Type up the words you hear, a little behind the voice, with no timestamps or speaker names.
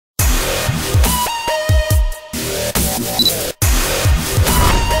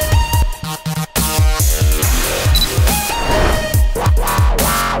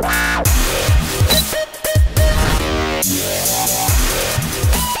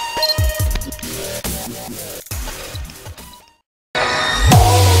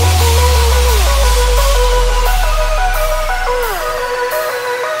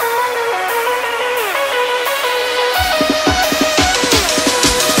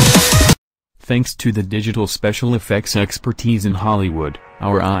Thanks to the digital special effects expertise in Hollywood,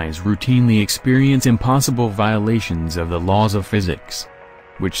 our eyes routinely experience impossible violations of the laws of physics,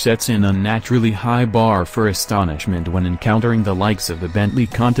 which sets an unnaturally high bar for astonishment when encountering the likes of the Bentley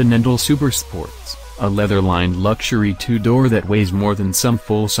Continental Supersports, a leather-lined luxury two-door that weighs more than some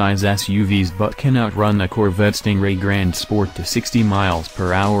full-size SUVs but can outrun a Corvette Stingray Grand Sport to 60 miles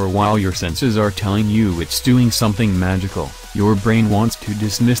per hour. While your senses are telling you it's doing something magical, your brain wants to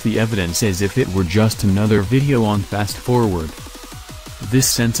dismiss the evidence as if it were just another video on fast forward. This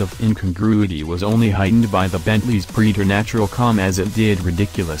sense of incongruity was only heightened by the Bentley's preternatural calm as it did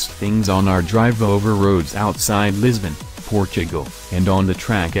ridiculous things on our drive over roads outside Lisbon, Portugal, and on the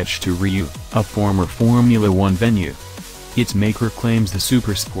track etched to Rio, a former Formula One venue. Its maker claims the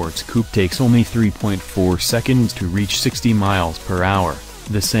Supersports coupe takes only 3.4 seconds to reach 60 miles per hour,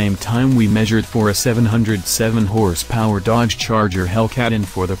 the same time we measured for a 707 horsepower Dodge Charger Hellcat and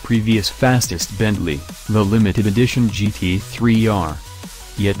for the previous fastest Bentley, the limited edition GT3R.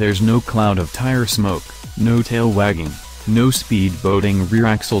 Yet there's no cloud of tire smoke, no tail wagging, no speed-boating rear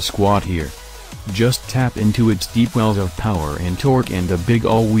axle squat here. Just tap into its deep wells of power and torque and the big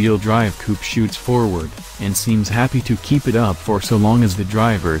all-wheel drive coupe shoots forward, and seems happy to keep it up for so long as the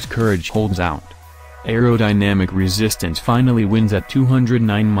driver's courage holds out. Aerodynamic resistance finally wins at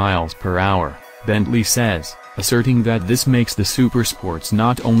 209 miles per hour, Bentley says, asserting that this makes the Supersports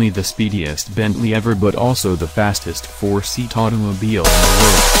not only the speediest Bentley ever but also the fastest four-seat automobile in the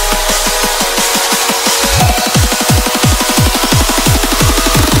world.